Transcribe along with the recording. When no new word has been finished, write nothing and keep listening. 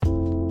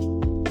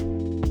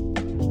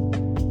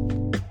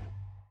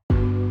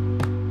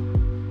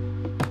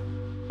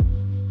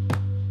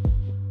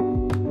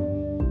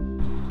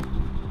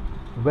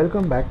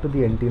Welcome back to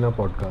the Antenna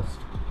podcast.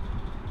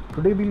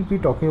 Today we'll be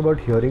talking about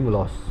hearing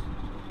loss.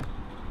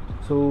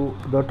 So,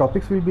 the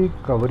topics we'll be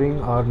covering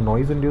are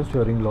noise induced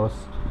hearing loss,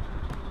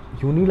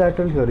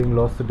 unilateral hearing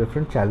loss, the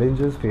different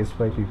challenges faced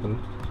by people,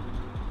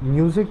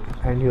 music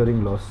and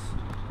hearing loss,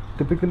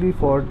 typically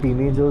for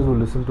teenagers who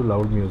listen to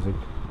loud music,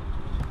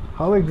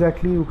 how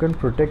exactly you can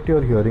protect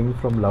your hearing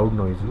from loud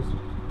noises,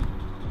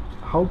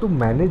 how to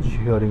manage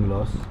hearing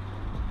loss,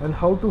 and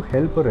how to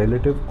help a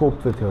relative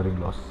cope with hearing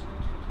loss.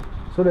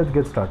 So let's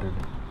get started.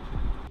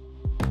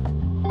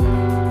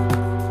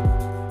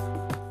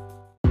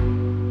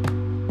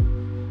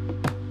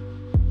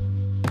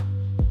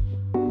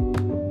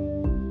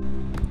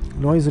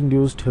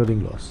 Noise-induced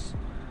hearing loss.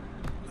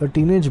 A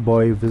teenage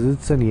boy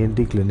visits an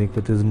ENT clinic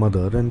with his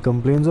mother and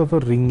complains of a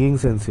ringing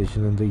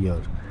sensation in the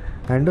ear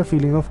and a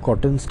feeling of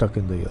cotton stuck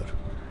in the ear.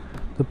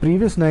 The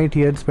previous night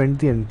he had spent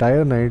the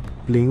entire night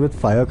playing with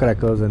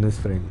firecrackers and his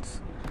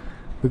friends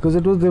because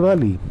it was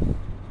Diwali.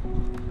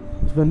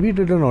 When we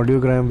did an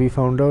audiogram, we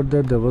found out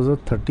that there was a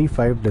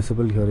 35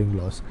 decibel hearing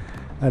loss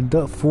at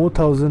the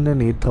 4000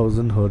 and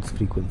 8000 Hz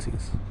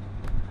frequencies.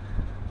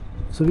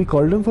 So we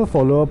called him for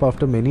follow-up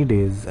after many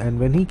days, and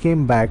when he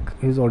came back,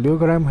 his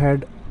audiogram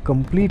had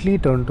completely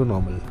turned to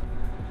normal.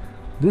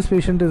 This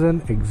patient is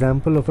an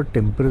example of a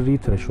temporary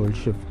threshold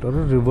shift or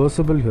a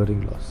reversible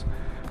hearing loss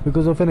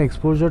because of an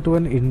exposure to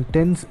an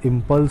intense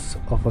impulse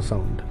of a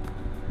sound,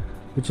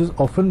 which is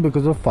often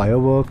because of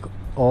firework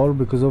or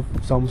because of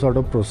some sort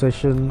of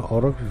procession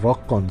or a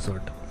rock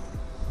concert.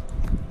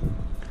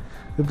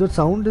 If the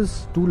sound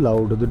is too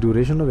loud or the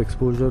duration of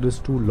exposure is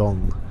too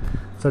long,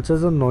 such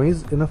as a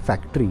noise in a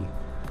factory,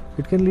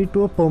 it can lead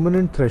to a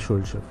permanent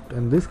threshold shift,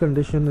 and this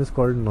condition is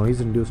called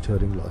noise-induced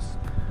hearing loss,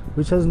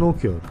 which has no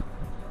cure.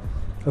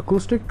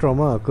 Acoustic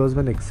trauma occurs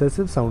when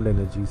excessive sound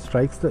energy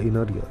strikes the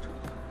inner ear.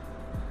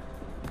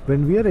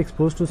 When we are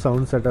exposed to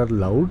sounds that are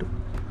loud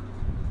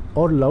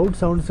or loud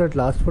sounds that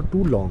last for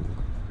too long,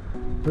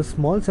 the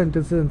small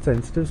sentences and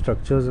sensitive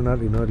structures in our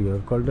inner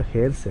ear called the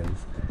hair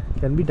cells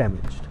can be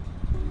damaged.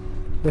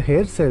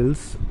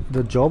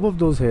 The job of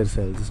those hair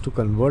cells is to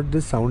convert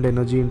this sound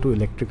energy into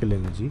electrical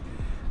energy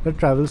that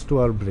travels to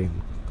our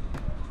brain.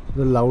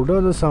 The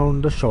louder the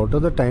sound, the shorter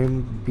the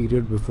time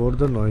period before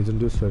the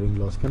noise-induced hearing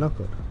loss can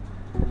occur.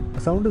 A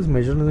sound is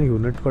measured in a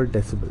unit called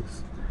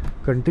decibels.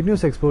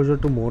 Continuous exposure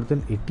to more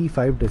than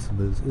 85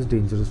 decibels is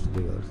dangerous to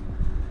the ears.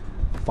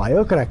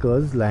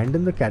 Firecrackers land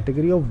in the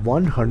category of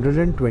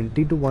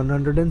 120 to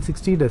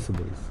 160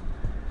 decibels,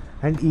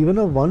 and even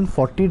a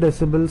 140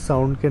 decibel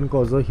sound can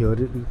cause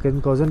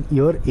an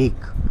ear ache.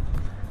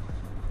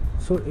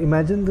 So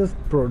imagine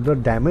the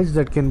damage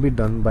that can be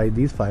done by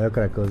these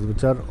firecrackers,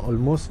 which are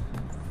almost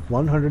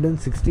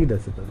 160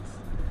 decibels.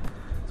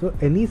 So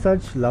any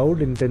such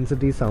loud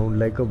intensity sound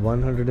like a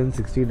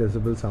 160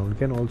 decibel sound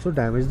can also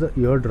damage the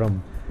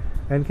eardrum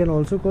and can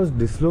also cause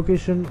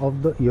dislocation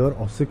of the ear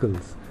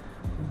ossicles,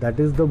 that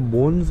is the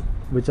bones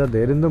which are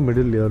there in the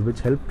middle ear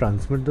which help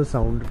transmit the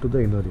sound to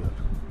the inner ear.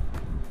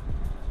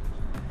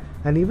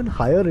 And even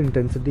higher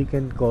intensity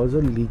can cause a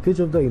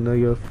leakage of the inner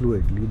ear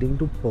fluid, leading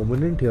to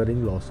permanent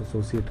hearing loss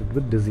associated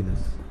with dizziness.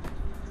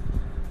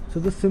 So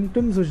the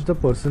symptoms which the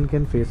person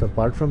can face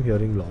apart from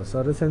hearing loss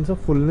are a sense of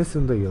fullness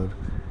in the ear,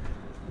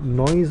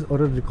 noise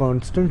or a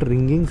constant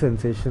ringing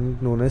sensation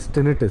known as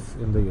tinnitus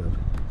in the ear,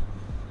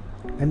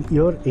 an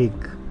ear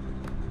ache,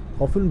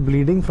 often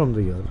bleeding from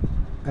the ear,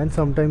 and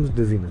sometimes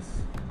dizziness.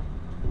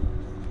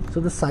 So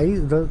the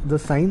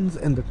signs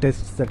and the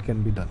tests that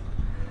can be done.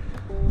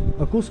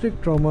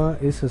 Acoustic trauma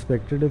is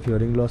suspected if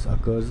hearing loss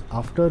occurs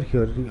after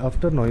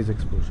noise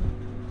exposure.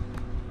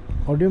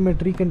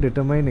 Audiometry can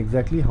determine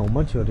exactly how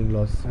much hearing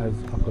loss has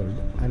occurred,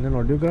 and an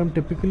audiogram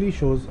typically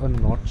shows a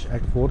notch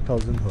at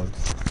 4000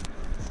 Hz.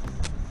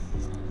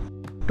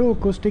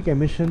 Optoacoustic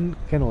emission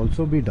can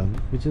also be done,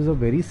 which is a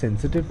very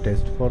sensitive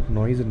test for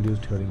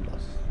noise-induced hearing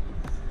loss.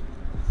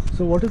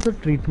 So what is the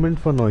treatment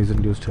for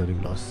noise-induced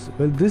hearing loss?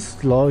 Well, this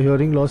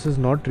hearing loss is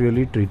not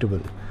really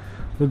treatable.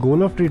 The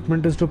goal of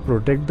treatment is to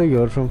protect the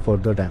ear from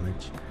further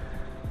damage.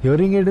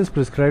 Hearing aid is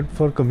prescribed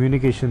for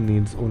communication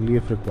needs only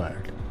if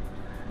required.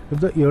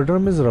 If the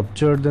eardrum is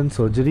ruptured, then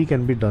surgery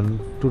can be done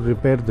to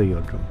repair the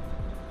eardrum.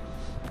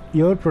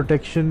 Ear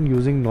protection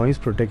using noise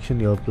protection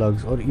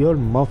earplugs or ear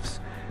muffs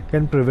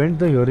can prevent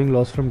the hearing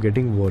loss from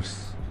getting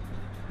worse.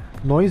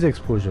 Noise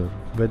exposure,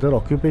 whether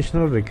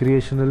occupational or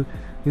recreational,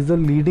 is the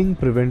leading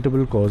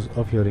preventable cause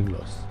of hearing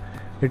loss.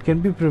 It can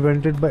be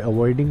prevented by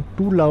avoiding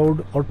too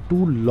loud or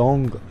too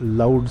long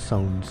loud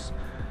sounds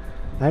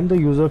and the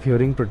use of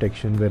hearing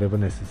protection wherever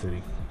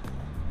necessary.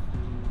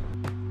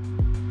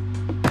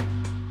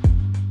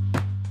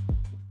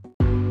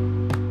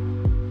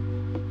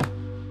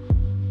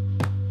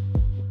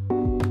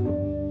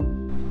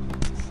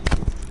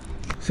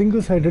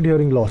 Single-sided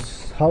hearing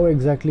loss, how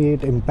exactly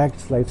it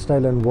impacts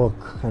lifestyle and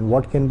work, and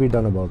what can be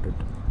done about it.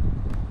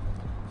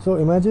 So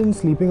imagine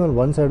sleeping on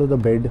one side of the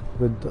bed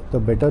with the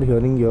better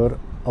hearing ear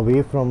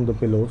away from the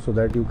pillow so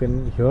that you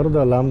can hear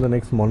the alarm the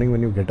next morning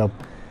when you get up.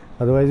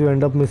 Otherwise you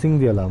end up missing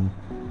the alarm.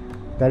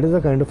 That is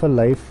a kind of a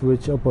life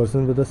which a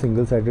person with a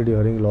single-sided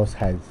hearing loss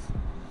has.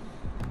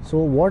 So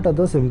what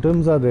other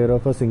symptoms are there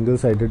of a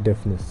single-sided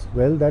deafness?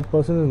 Well, that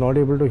person is not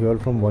able to hear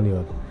from one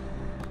ear.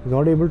 Is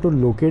not able to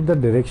locate the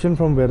direction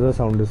from where the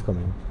sound is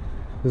coming.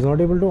 Is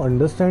not able to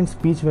understand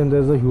speech when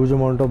there is a huge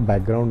amount of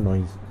background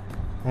noise,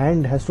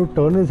 and has to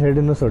turn his head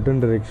in a certain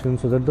direction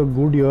so that the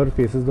good ear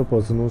faces the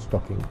person who's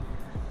talking.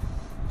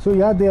 So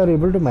yeah, they are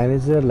able to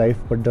manage their life,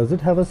 but does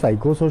it have a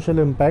psychosocial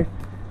impact?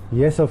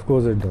 Yes, of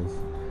course it does.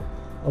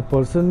 A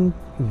person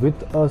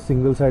with a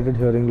single-sided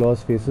hearing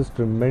loss faces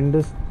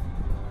tremendous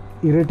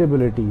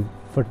irritability,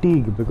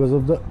 fatigue because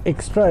of the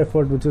extra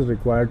effort which is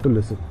required to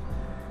listen.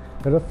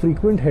 There are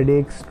frequent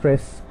headaches,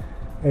 stress,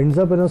 ends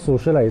up in a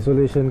social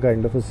isolation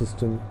kind of a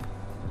system,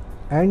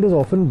 and is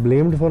often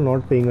blamed for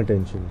not paying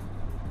attention.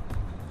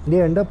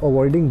 They end up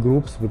avoiding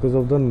groups because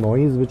of the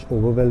noise which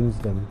overwhelms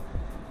them,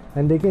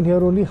 and they can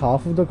hear only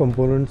half of the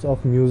components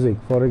of music,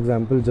 for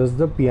example just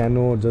the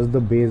piano, just the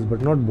bass,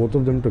 but not both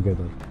of them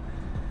together.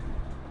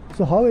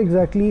 So how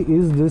exactly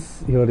is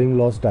this hearing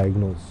loss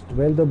diagnosed?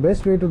 Well, the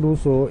best way to do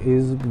so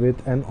is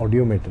with an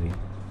audiometry.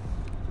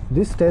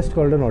 This test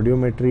called an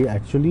audiometry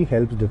actually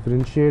helps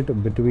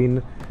differentiate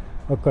between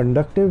a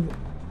conductive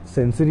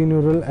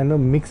sensorineural and a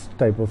mixed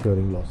type of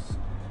hearing loss.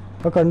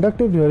 A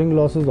conductive hearing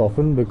loss is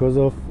often because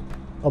of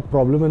a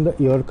problem in the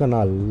ear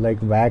canal like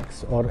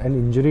wax or an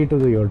injury to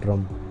the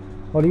eardrum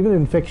or even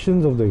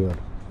infections of the ear.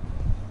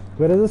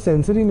 Whereas a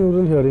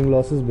sensorineural hearing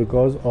loss is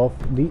because of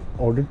the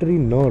auditory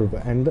nerve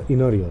and the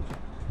inner ear.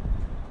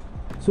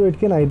 So it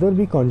can either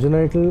be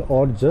congenital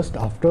or just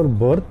after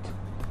birth.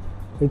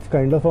 It's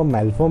kind of a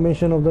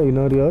malformation of the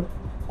inner ear,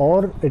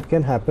 or it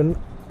can happen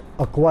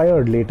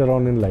acquired later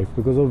on in life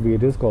because of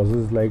various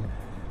causes like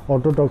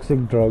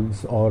ototoxic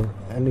drugs or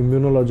an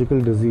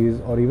immunological disease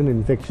or even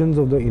infections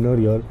of the inner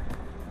ear,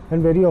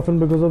 and very often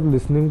because of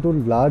listening to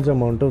large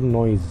amount of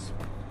noise.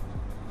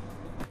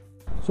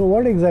 So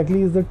what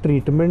exactly is the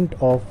treatment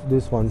of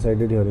this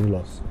one-sided hearing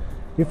loss?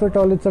 If at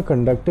all it's a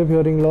conductive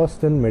hearing loss,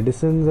 then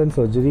medicines and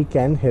surgery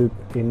can help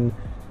in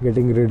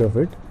getting rid of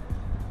it.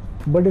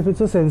 But if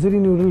it's a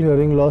sensorineural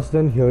hearing loss,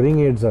 then hearing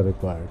aids are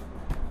required.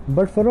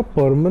 But for a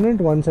permanent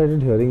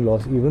one-sided hearing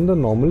loss, even the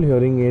normal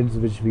hearing aids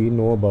which we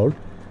know about,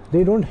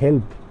 they don't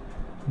help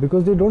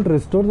because they don't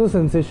restore the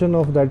sensation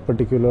of that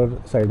particular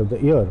side of the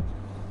ear.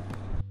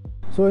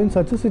 So in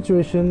such a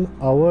situation,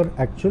 our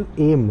actual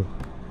aim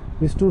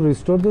is to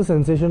restore the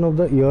sensation of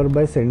the ear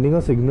by sending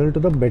a signal to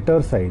the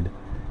better side,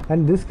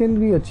 and this can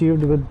be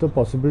achieved with the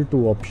possible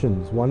two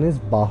options. One is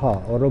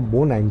BAHA, or a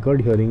bone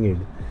anchored hearing aid.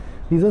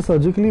 These are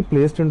surgically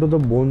placed into the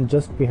bone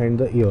just behind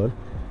the ear,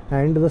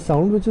 and the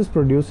sound which is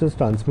produced is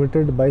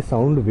transmitted by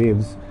sound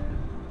waves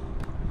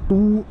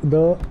to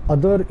the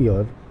other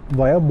ear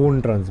via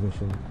bone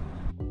transmission.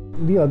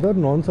 The other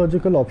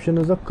non-surgical option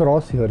is a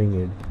cross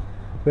hearing aid,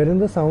 wherein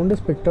the sound is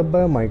picked up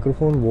by a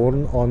microphone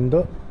worn on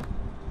the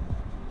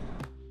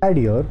bad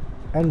ear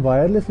and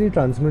wirelessly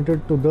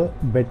transmitted to the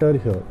better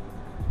ear.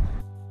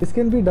 This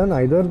can be done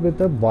either with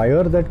a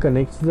wire that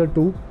connects the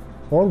two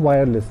or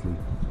wirelessly.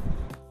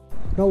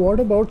 Now what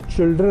about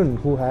children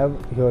who have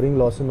hearing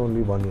loss in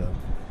only one ear?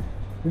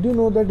 Did you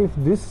know that if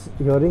this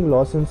hearing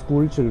loss in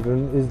school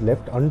children is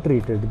left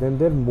untreated, then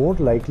they're more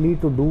likely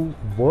to do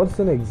worse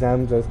in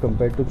exams as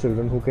compared to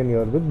children who can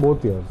hear with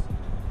both ears?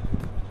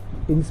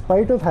 In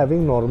spite of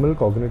having normal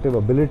cognitive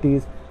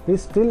abilities, they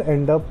still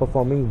end up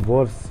performing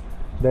worse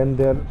than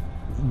their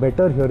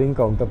better hearing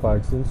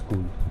counterparts in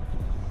school.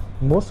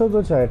 Most of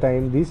the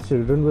time, these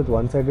children with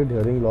one-sided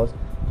hearing loss,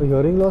 the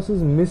hearing loss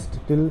is missed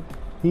till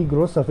he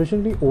grows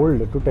sufficiently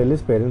old to tell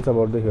his parents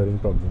about the hearing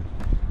problem.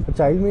 A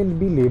child may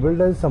be labeled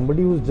as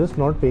somebody who's just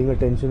not paying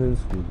attention in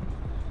school.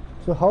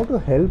 So how to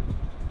help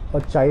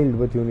a child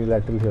with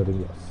unilateral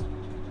hearing loss?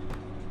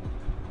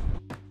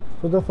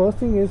 So the first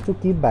thing is to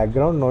keep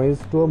background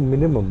noise to a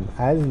minimum,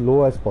 as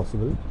low as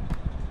possible,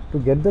 to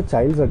get the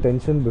child's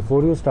attention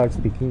before you start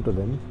speaking to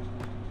them.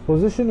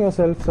 Position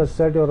yourself such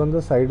that you're on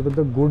the side with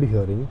the good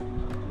hearing.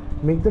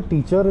 Make the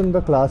teacher in the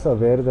class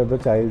aware that the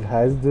child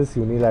has this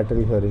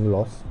unilateral hearing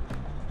loss,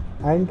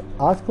 and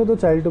ask for the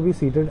child to be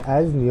seated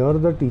as near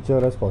the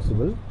teacher as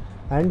possible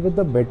and with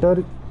the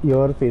better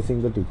ear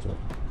facing the teacher.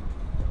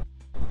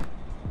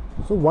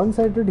 So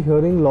one-sided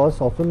hearing loss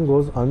often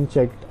goes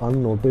unchecked,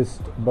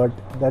 unnoticed, but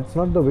that's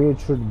not the way it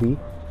should be.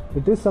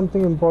 It is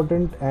something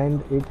important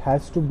and it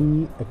has to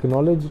be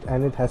acknowledged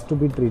and it has to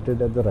be treated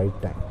at the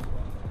right time.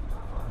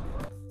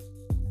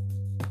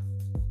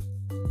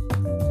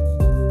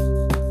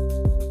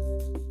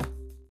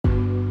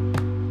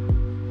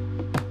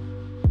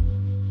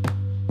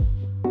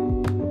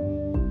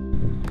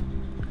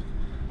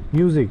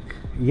 Music.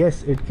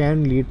 Yes, it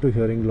can lead to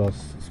hearing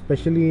loss,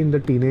 especially in the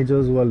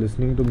teenagers who are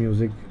listening to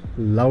music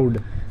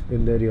loud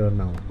in their ear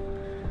now.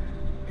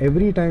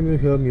 Every time you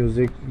hear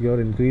music, you're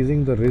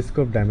increasing the risk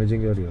of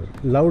damaging your ear.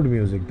 Loud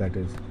music, that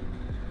is.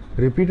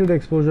 Repeated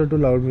exposure to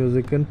loud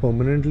music can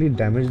permanently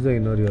damage the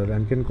inner ear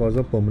and can cause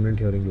a permanent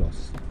hearing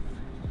loss.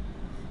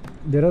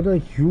 There are a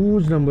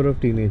huge number of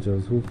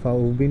teenagers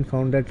who've been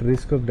found at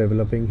risk of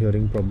developing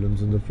hearing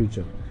problems in the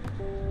future.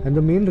 And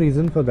the main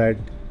reason for that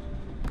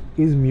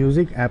is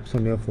music apps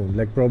on your phone,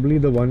 like probably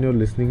the one you're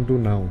listening to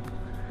now.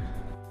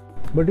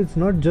 But it's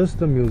not just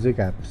the music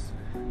apps,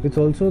 it's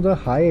also the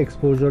high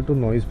exposure to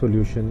noise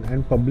pollution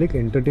and public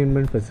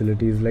entertainment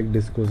facilities like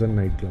discos and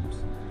nightclubs.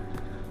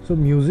 So,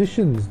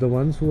 musicians, the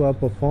ones who are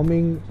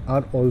performing,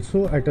 are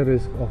also at a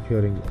risk of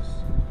hearing loss.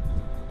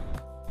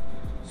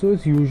 So,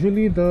 it's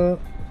usually the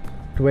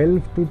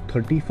 12 to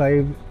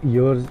 35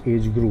 years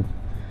age group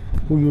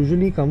who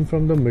usually come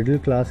from the middle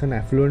class and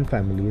affluent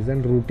families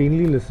and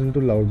routinely listen to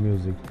loud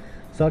music.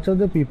 Such are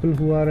the people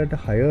who are at a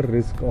higher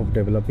risk of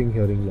developing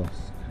hearing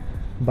loss.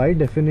 By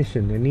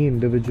definition, any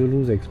individual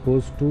who is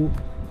exposed to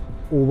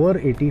over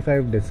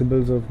 85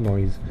 decibels of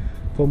noise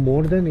for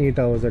more than 8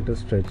 hours at a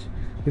stretch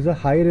is a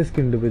high risk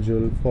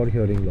individual for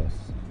hearing loss.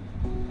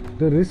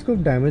 The risk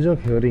of damage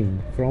of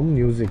hearing from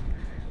music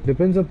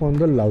depends upon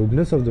the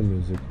loudness of the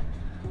music,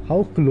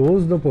 how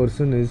close the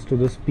person is to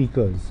the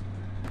speakers,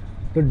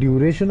 the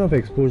duration of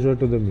exposure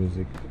to the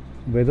music,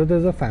 whether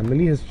there's a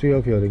family history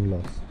of hearing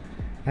loss,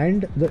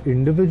 and the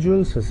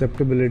individual's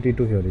susceptibility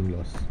to hearing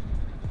loss.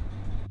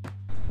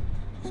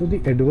 So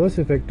the adverse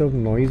effect of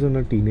noise on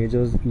a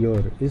teenager's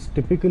ear is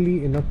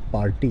typically in a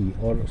party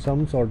or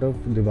some sort of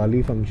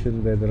Diwali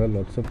function where there are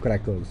lots of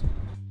crackers.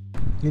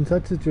 In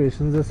such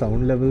situations, the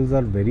sound levels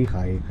are very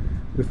high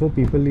before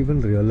people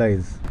even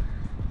realize,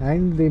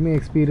 and they may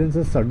experience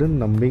a sudden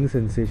numbing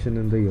sensation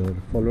in the ear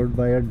followed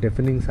by a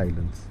deafening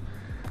silence.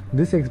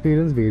 This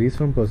experience varies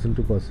from person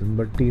to person,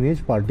 but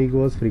teenage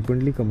partygoers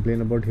frequently complain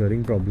about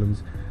hearing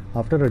problems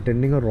after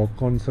attending a rock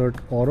concert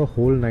or a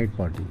whole night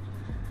party.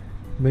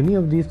 Many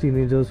of these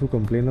teenagers who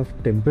complain of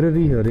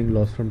temporary hearing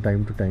loss from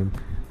time to time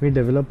may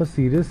develop a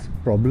serious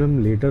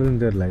problem later in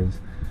their lives,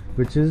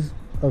 which is,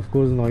 of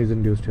course,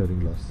 noise-induced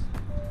hearing loss.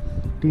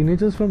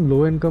 Teenagers from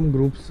low-income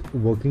groups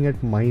working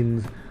at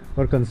mines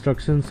or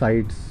construction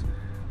sites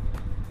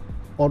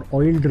or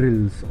oil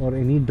drills or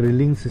any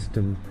drilling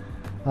system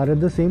are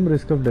at the same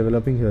risk of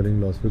developing hearing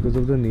loss because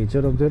of the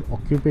nature of their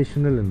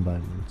occupational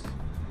environments.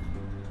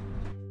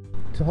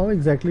 So how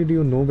exactly do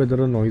you know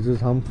whether a noise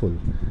is harmful?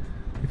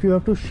 If you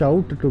have to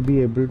shout to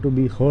be able to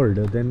be heard,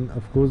 then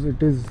of course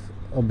it is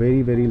a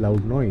very, very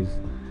loud noise.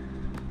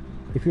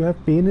 If you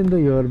have pain in the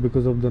ear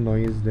because of the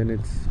noise, then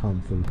it's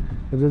harmful.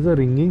 If there's a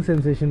ringing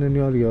sensation in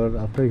your ear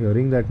after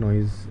hearing that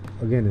noise,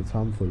 again it's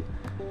harmful.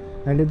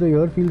 And if the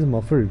ear feels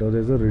muffled or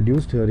there's a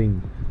reduced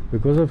hearing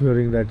because of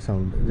hearing that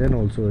sound, then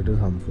also it is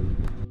harmful.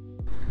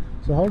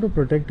 So how to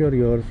protect your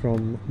ear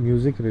from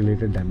music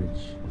related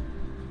damage?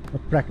 A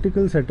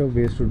practical set of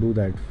ways to do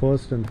that,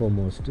 first and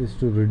foremost, is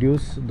to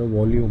reduce the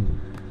volume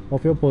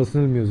of your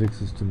personal music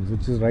systems,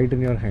 which is right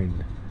in your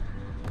hand.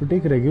 To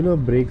take regular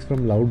breaks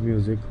from loud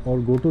music or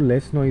go to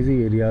less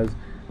noisy areas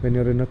when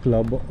you're in a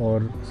club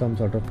or some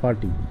sort of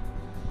party.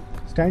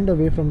 Stand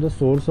away from the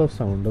source of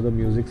sound or the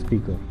music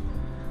speaker.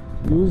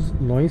 Use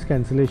noise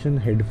cancellation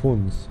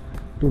headphones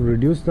to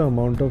reduce the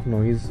amount of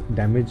noise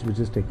damage which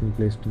is taking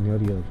place in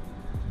your ear.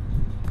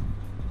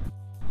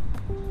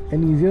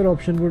 An easier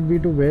option would be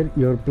to wear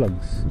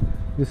earplugs.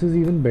 This is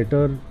even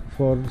better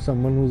for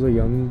someone who's a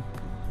young,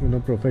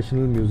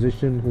 professional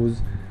musician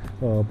who's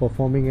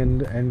performing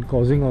and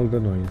causing all the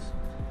noise.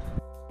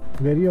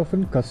 Very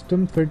often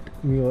custom fit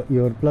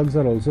earplugs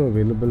are also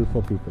available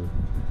for people.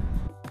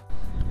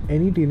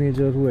 Any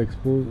teenager who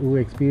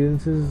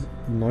experiences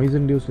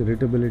noise-induced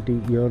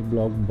irritability, ear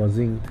block,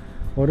 buzzing,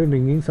 or a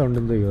ringing sound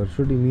in the ear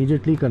should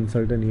immediately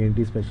consult an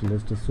ENT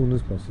specialist as soon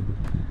as possible.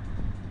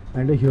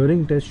 And a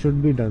hearing test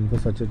should be done for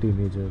such a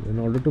teenager in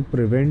order to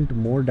prevent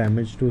more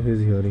damage to his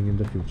hearing in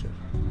the future.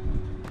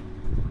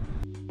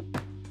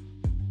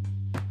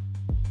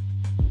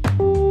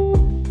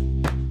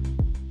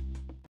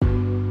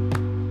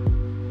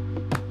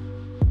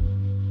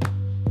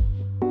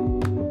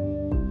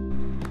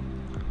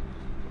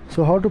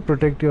 So how to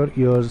protect your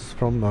ears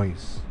from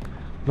noise?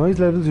 Noise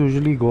levels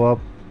usually go up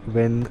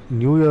when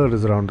New Year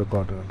is around the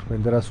corner,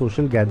 when there are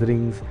social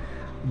gatherings,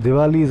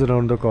 Diwali is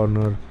around the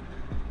corner,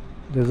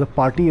 there's a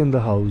party in the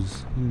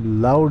house,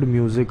 loud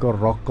music or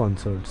rock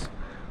concerts,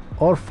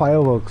 or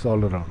fireworks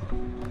all around.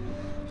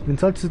 In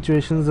such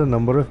situations, the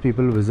number of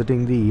people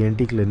visiting the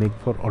ENT clinic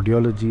for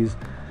audiologies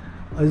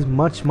is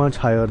much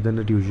higher than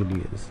it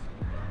usually is.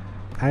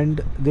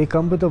 And they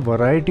come with a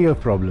variety of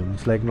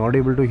problems like not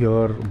able to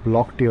hear,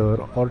 blocked ear,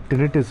 or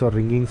tinnitus or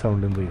ringing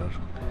sound in the ear.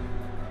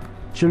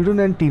 Children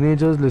and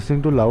teenagers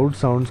listening to loud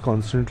sounds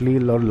constantly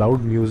or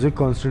loud music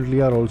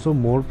constantly are also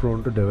more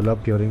prone to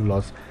develop hearing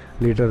loss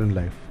later in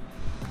life.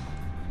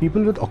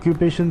 People with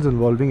occupations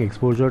involving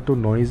exposure to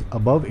noise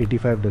above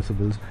 85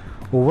 decibels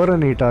over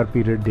an 8-hour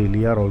period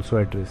daily are also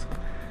at risk.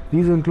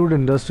 These include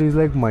industries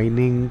like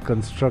mining,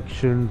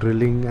 construction,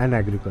 drilling, and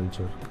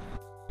agriculture.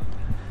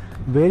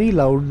 Very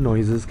loud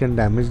noises can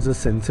damage the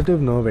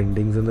sensitive nerve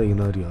endings in the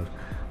inner ear,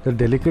 the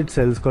delicate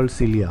cells called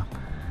cilia,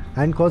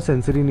 and cause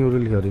sensory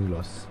neural hearing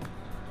loss.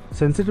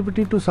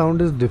 Sensitivity to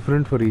sound is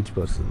different for each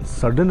person.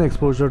 Sudden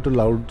exposure to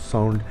loud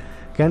sound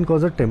can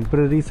cause a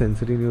temporary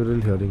sensory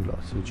neural hearing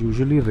loss, which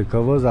usually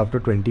recovers after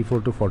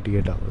 24 to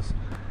 48 hours.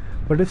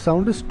 But if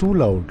sound is too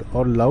loud,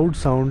 or loud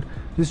sound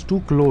is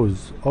too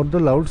close, or the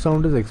loud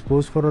sound is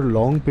exposed for a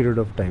long period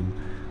of time,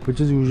 which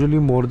is usually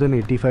more than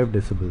 85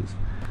 decibels,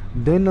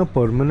 then a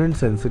permanent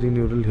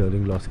sensorineural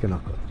hearing loss can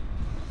occur.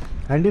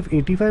 And if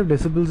 85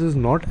 decibels is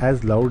not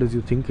as loud as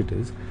you think it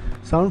is,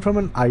 sound from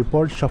an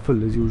iPod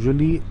shuffle is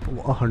usually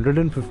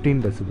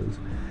 115 decibels,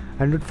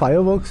 and with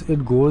fireworks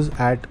it goes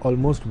at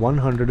almost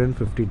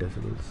 150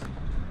 decibels.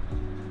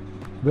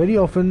 Very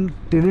often,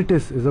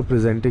 tinnitus is a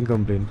presenting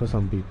complaint for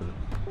some people.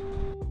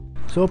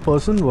 So a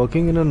person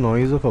working in a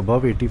noise of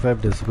above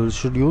 85 decibels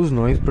should use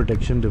noise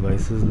protection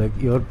devices like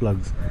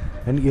earplugs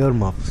and ear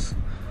muffs.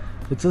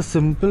 It's a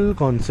simple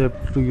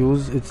concept to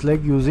use. It's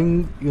like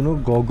using,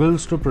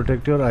 goggles to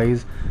protect your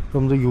eyes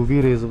from the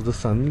UV rays of the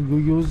sun. You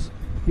use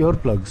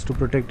earplugs to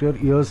protect your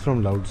ears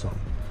from loud sound.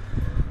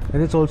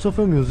 And it's also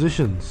for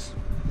musicians.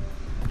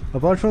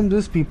 Apart from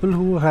this, people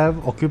who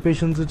have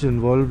occupations which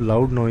involve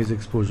loud noise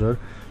exposure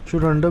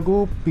should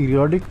undergo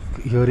periodic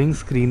hearing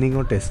screening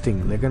or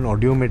testing, like an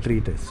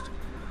audiometry test.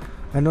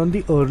 And on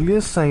the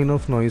earliest sign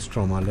of noise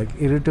trauma, like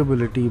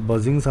irritability,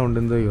 buzzing sound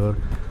in the ear,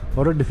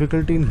 or a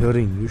difficulty in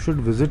hearing, you should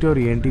visit your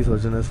ENT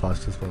surgeon as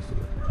fast as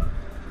possible.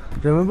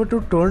 Remember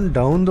to turn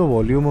down the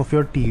volume of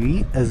your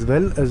TV as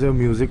well as your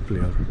music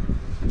player.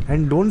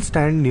 And don't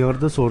stand near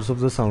the source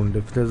of the sound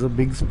if there's a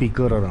big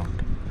speaker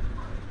around.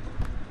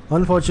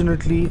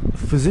 Unfortunately,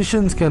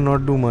 physicians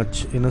cannot do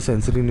much in a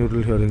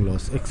sensorineural hearing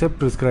loss except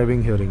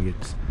prescribing hearing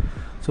aids.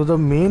 So the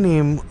main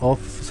aim of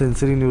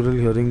sensorineural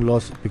hearing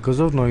loss because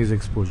of noise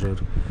exposure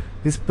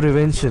is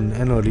prevention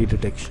and early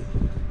detection.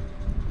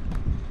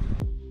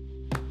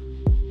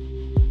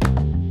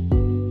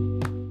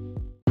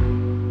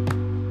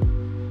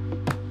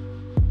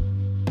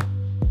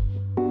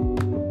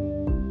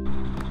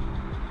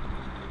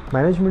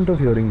 Management of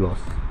hearing loss.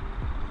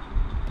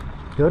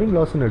 Hearing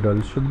loss in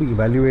adults should be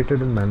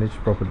evaluated and managed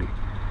properly,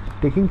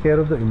 taking care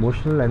of the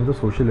emotional and the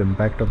social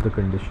impact of the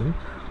condition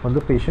on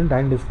the patient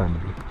and his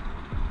family.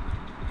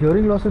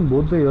 Hearing loss in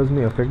both the ears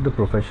may affect the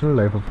professional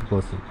life of a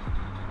person.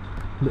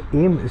 The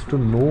aim is to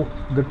know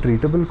the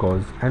treatable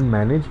cause and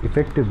manage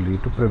effectively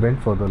to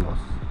prevent further loss.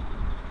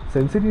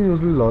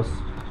 Sensorineural loss,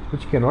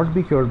 which cannot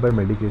be cured by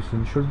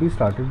medication, should be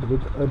started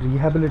with a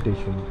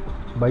rehabilitation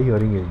by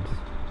hearing aids.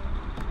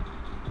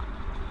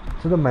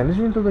 So the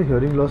management of the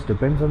hearing loss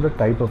depends on the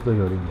type of the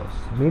hearing loss.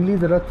 Mainly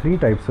there are three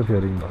types of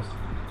hearing loss: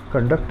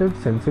 conductive,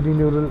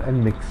 sensorineural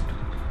and mixed.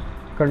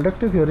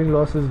 Conductive hearing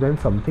loss is when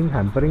something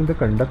hampering the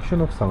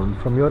conduction of sound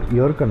from your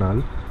ear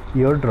canal,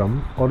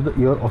 eardrum or the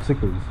ear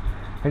ossicles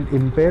and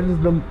impairs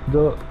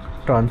the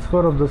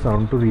transfer of the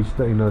sound to reach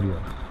the inner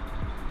ear.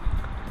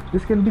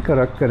 This can be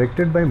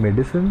corrected by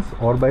medicines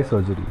or by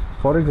surgery.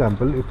 For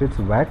example, if it's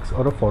wax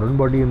or a foreign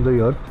body in the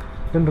ear,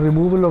 then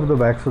removal of the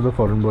wax or the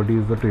foreign body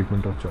is the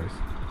treatment of choice.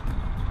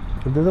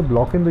 If there's a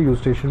block in the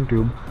eustachian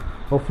tube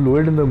or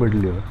fluid in the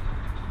middle ear,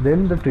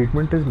 then the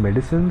treatment is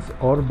medicines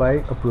or by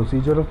a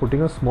procedure of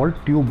putting a small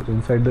tube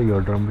inside the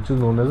eardrum, which is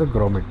known as a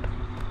grommet.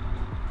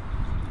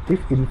 If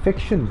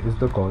infection is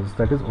the cause,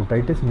 that is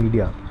otitis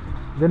media,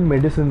 then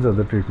medicines are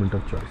the treatment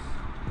of choice.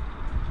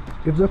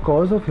 If the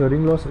cause of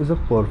hearing loss is a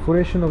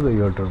perforation of the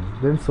eardrum,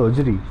 then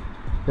surgery,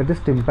 that is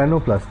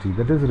tympanoplasty,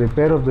 that is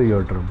repair of the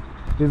eardrum,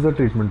 is the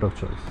treatment of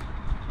choice.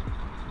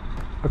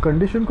 A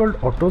condition called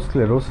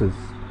otosclerosis,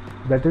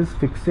 that is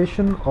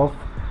fixation of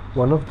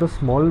one of the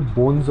small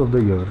bones of the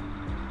ear,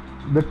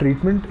 the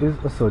treatment is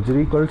a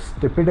surgery called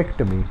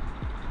stapedectomy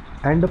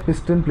and a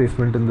piston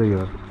placement in the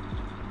ear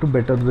to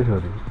better the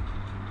hearing.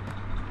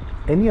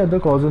 Any other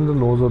cause in the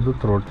nose or the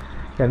throat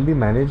can be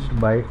managed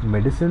by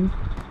medicine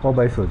or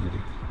by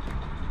surgery.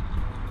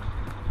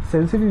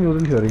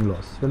 Sensorineural hearing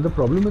loss, when the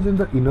problem is in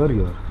the inner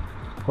ear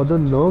or the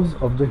nerves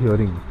of the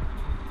hearing,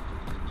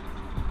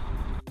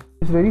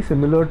 is very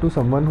similar to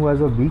someone who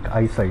has a weak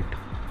eyesight.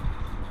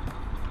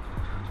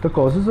 The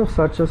causes of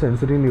such a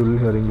sensorineural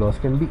hearing loss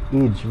can be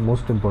age,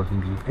 most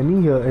importantly.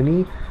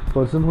 Any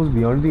person who is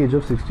beyond the age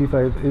of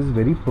 65 is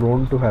very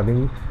prone to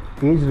having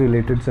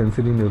age-related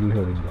sensorineural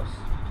hearing loss.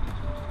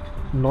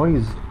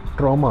 Noise,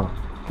 trauma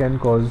can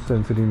cause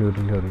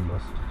sensorineural hearing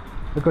loss.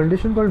 A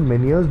condition called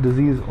Meniere's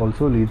disease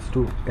also leads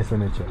to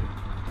SNHL.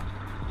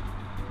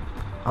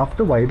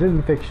 After viral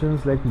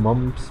infections like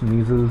mumps,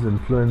 measles,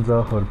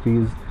 influenza,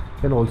 herpes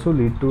can also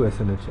lead to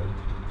SNHL.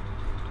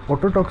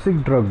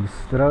 Ototoxic drugs.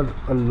 There are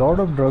a lot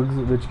of drugs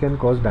which can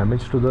cause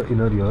damage to the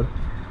inner ear.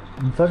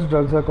 Such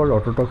drugs are called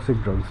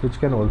ototoxic drugs, which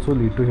can also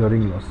lead to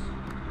hearing loss.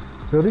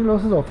 Hearing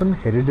loss is often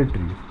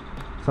hereditary.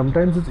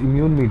 Sometimes it's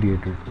immune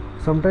mediated.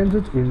 Sometimes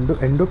it's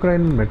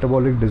endocrine and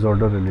metabolic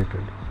disorder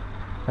related.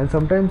 And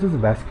sometimes it's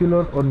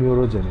vascular or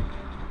neurogenic.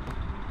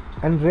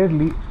 And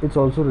rarely it's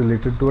also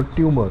related to a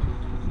tumor.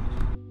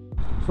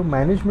 So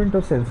management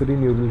of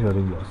sensorineural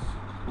hearing loss.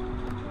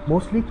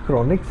 Mostly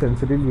chronic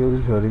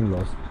sensorineural hearing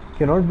loss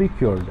cannot be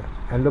cured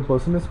and the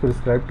person is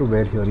prescribed to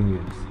wear hearing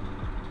aids.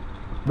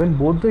 When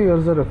both the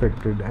ears are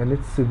affected and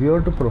it's severe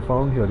to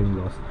profound hearing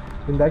loss,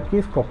 in that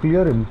case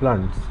cochlear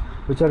implants,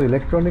 which are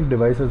electronic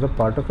devices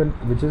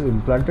which is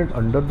implanted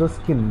under the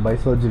skin by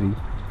surgery,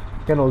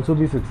 can also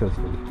be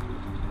successful.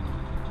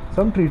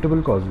 Some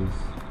treatable causes.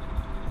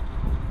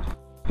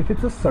 If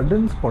it's a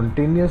sudden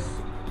spontaneous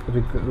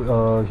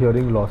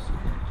hearing loss,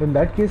 in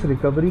that case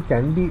recovery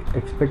can be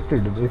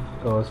expected if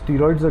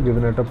steroids are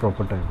given at a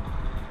proper time.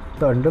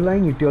 The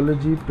underlying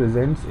etiology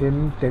presents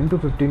in 10 to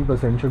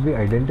 15% should be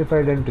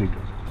identified and treated.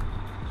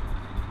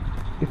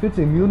 If it's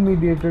immune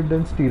mediated,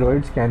 then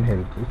steroids can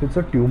help. If it's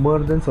a tumor,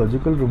 then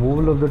surgical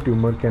removal of the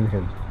tumor can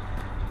help.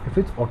 If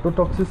it's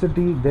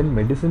ototoxicity, then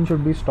medicine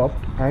should be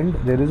stopped and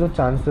there is a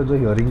chance that the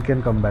hearing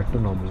can come back to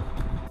normal.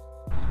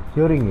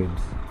 Hearing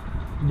aids.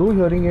 Though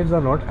hearing aids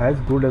are not as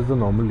good as the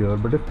normal ear,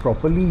 but if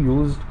properly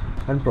used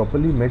and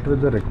properly met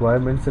with the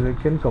requirements, then it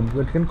can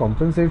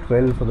compensate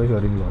well for the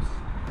hearing loss.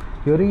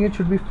 Hearing aids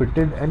should be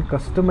fitted and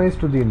customized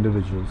to the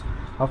individuals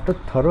after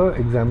thorough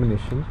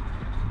examination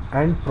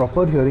and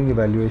proper hearing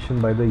evaluation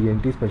by the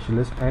ENT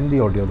specialist and the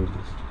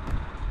audiologist.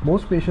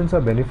 Most patients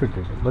are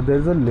benefited, but there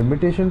is a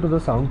limitation to the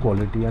sound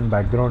quality and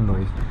background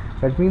noise.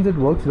 That means it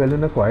works well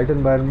in a quiet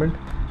environment,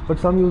 but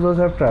some users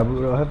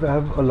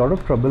have a lot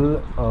of trouble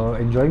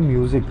enjoying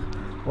music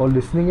or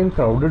listening in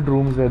crowded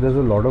rooms where there's a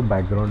lot of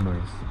background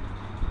noise.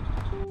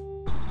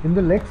 In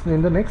the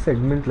next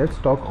segment, let's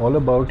talk all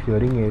about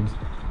hearing aids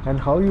and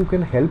how you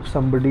can help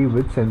somebody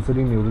with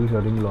sensory neural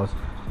hearing loss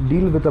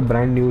deal with a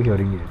brand new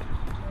hearing aid.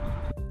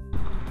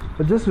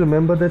 But just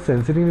remember that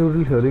sensory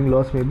neural hearing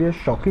loss may be a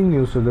shocking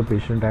news to the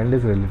patient and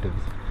his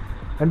relatives,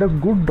 and a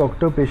good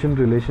doctor-patient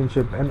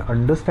relationship and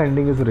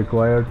understanding is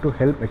required to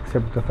help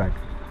accept the fact.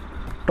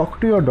 Talk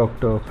to your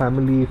doctor,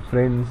 family,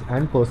 friends,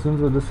 and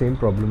persons with the same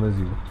problem as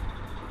you.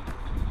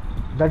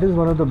 That is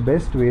one of the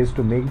best ways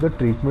to make the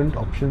treatment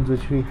options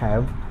which we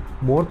have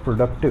more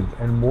productive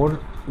and more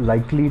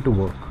likely to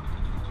work.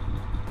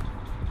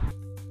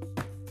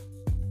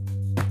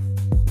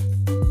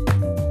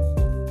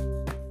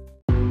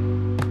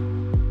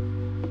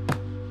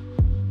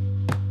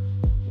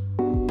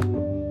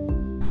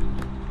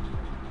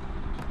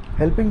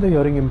 Helping the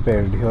hearing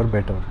impaired hear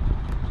better.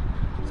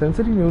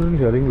 Sensory neural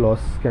hearing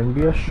loss can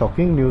be a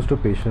shocking news to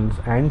patients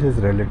and his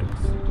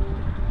relatives.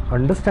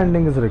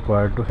 Understanding is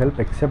required to help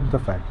accept the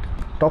fact.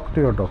 Talk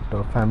to your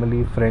doctor,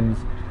 family, friends,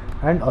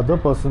 and other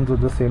persons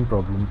with the same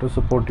problem to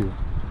support you.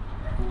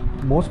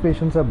 Most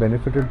patients are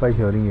benefited by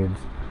hearing aids,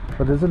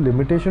 but there is a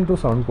limitation to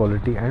sound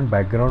quality and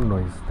background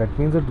noise. That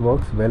means it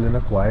works well in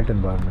a quiet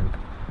environment.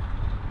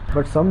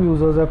 But some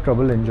users have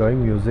trouble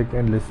enjoying music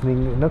and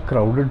listening in a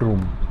crowded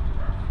room.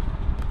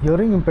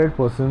 Hearing impaired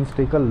persons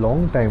take a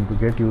long time to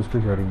get used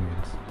to hearing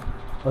aids.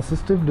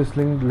 Assistive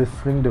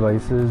listening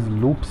devices,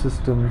 loop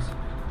systems,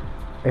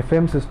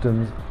 FM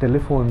systems,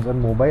 telephones,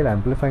 and mobile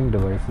amplifying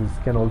devices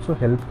can also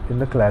help in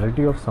the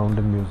clarity of sound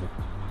and music.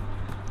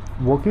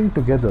 Working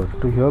together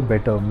to hear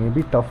better may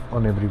be tough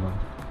on everyone.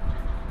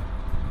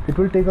 It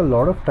will take a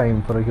lot of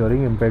time for a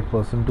hearing impaired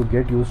person to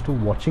get used to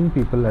watching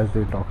people as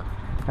they talk,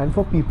 and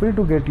for people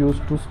to get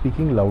used to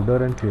speaking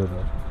louder and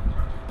clearer.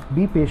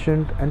 Be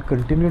patient and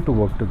continue to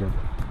work together.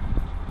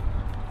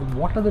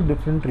 What are the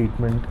different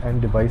treatment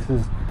and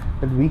devices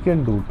that we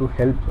can do to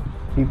help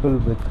people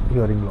with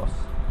hearing loss?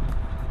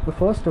 The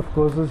first, of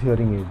course, is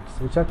hearing aids,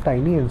 which are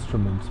tiny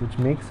instruments which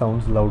make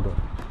sounds louder.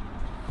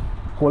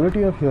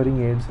 Quality of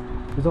hearing aids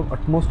is of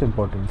utmost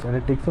importance and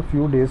it takes a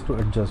few days to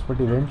adjust, but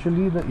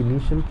eventually the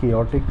initial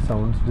chaotic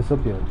sounds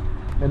disappear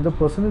and the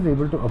person is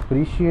able to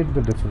appreciate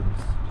the difference.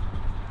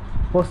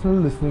 Personal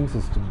listening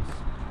systems.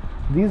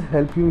 These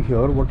help you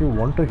hear what you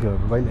want to hear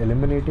while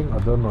eliminating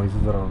other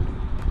noises around you.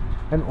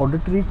 An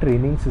auditory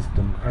training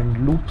system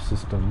and loop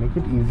system make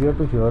it easier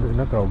to hear in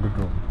a crowded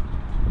room.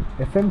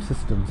 FM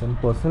systems and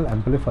personal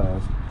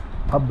amplifiers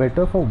are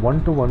better for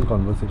one-to-one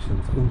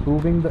conversations.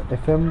 Improving the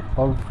FM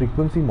or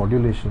frequency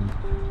modulation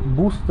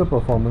boosts the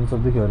performance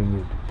of the hearing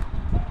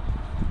aid.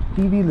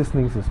 TV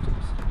listening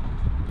systems.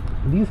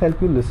 These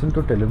help you listen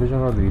to television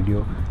or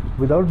radio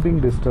without being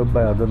disturbed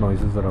by other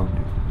noises around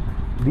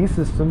you. These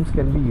systems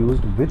can be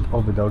used with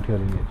or without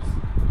hearing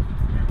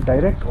aids.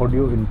 Direct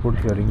audio input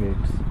hearing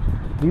aids.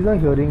 These are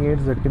hearing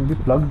aids that can be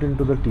plugged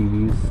into the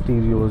TVs,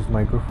 stereos,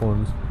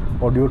 microphones,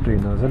 audio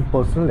trainers, and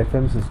personal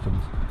FM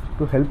systems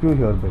to help you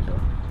hear better.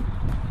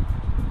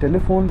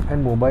 Telephone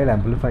and mobile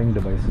amplifying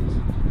devices.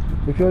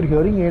 If your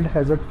hearing aid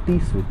has a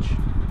T-switch,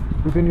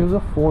 you can use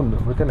a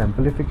phone with an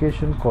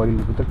amplification coil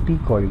with a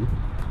T-coil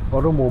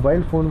or a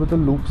mobile phone with a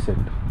loop set.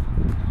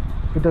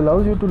 It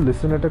allows you to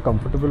listen at a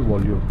comfortable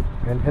volume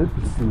and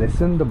helps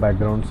lessen the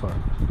background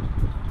sound.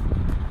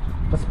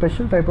 A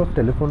special type of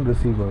telephone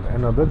receiver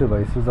and other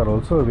devices are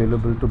also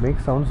available to make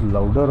sounds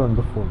louder on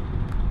the phone.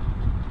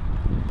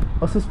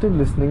 Assistive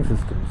listening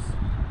systems.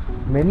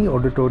 Many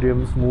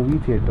auditoriums, movie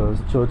theaters,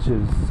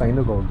 churches,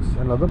 synagogues,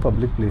 and other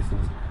public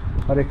places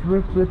are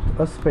equipped with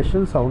a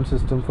special sound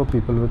system for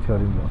people with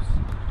hearing loss.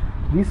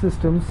 These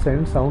systems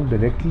send sound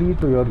directly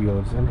to your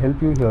ears and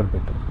help you hear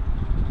better.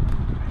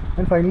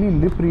 And finally,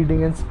 lip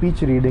reading and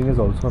speech reading is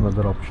also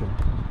another option.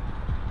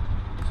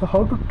 So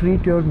how to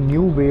treat your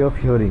new way of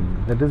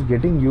hearing, that is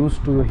getting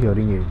used to a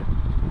hearing aid.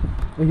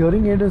 A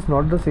hearing aid is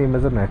not the same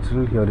as a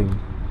natural hearing,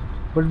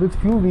 but with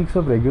few weeks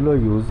of regular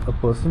use, a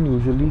person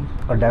usually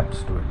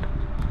adapts to it.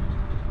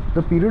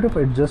 The period of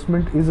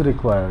adjustment is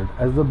required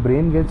as the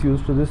brain gets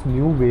used to this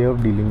new way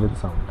of dealing with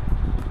sound.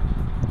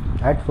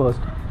 At first,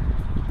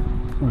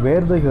 wear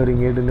the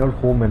hearing aid in your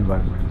home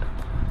environment.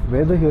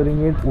 Wear the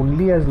hearing aid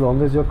only as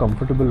long as you're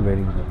comfortable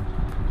wearing them.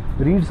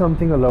 Read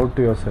something aloud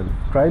to yourself.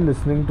 Try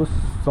listening to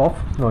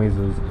soft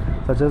noises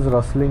such as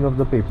rustling of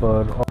the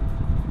paper or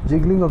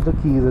jiggling of the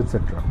keys,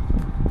 etc.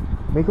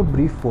 Make a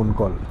brief phone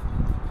call.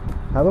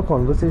 Have a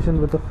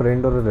conversation with a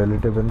friend or a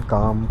relative in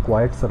calm,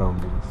 quiet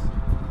surroundings.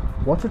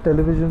 Watch a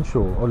television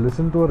show or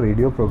listen to a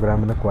radio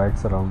program in a quiet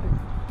surrounding.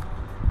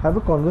 Have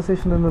a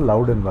conversation in a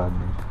loud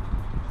environment.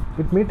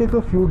 It may take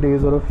a few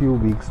days or a few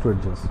weeks to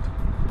adjust.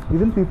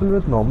 Even people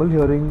with normal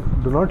hearing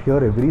do not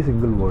hear every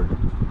single word.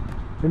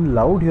 In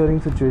loud hearing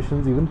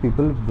situations, even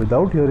people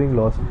without hearing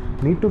loss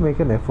need to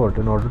make an effort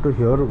in order to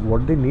hear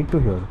what they need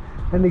to hear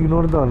and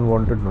ignore the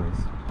unwanted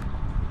noise.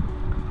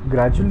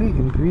 Gradually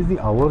increase the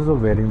hours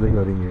of wearing the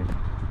hearing aid.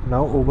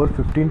 Now over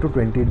 15 to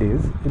 20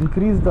 days,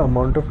 increase the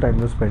amount of time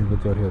you spend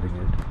with your hearing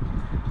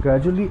aid.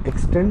 Gradually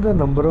extend the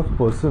number of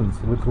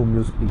persons with whom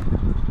you speak.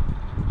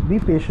 Be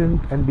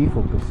patient and be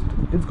focused.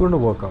 It's going to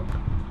work out.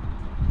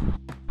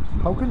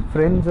 How can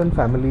friends and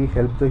family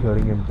help the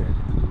hearing impaired?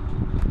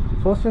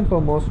 First and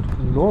foremost,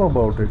 know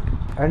about it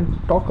and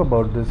talk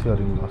about this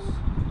hearing loss.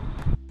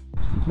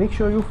 Make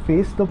sure you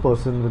face the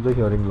person with the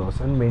hearing loss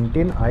and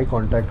maintain eye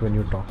contact when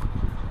you talk.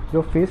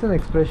 Your face and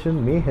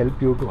expression may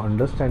help you to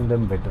understand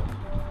them better.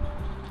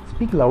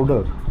 Speak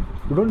louder.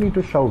 You don't need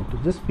to shout,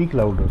 just speak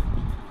louder.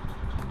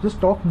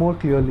 Just talk more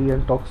clearly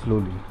and talk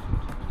slowly.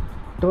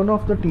 Turn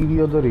off the TV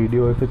or the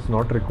radio if it's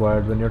not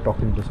required when you're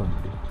talking to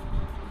somebody.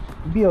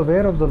 Be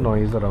aware of the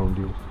noise around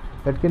you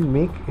that can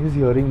make his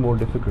hearing more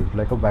difficult,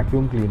 like a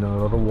vacuum cleaner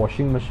or a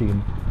washing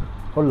machine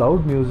or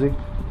loud music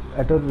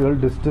at a real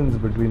distance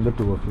between the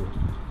two of you.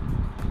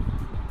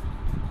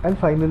 And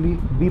finally,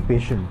 be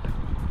patient.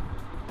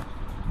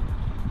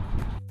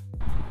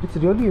 It's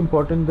really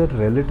important that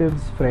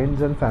relatives,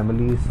 friends and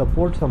family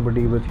support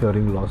somebody with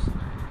hearing loss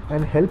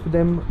and help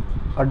them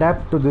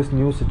adapt to this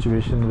new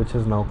situation which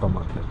has now come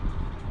up.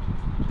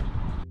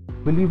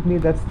 Believe me,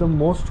 that's the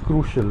most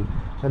crucial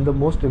and the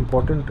most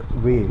important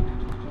way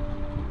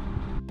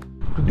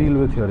to deal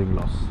with hearing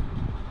loss.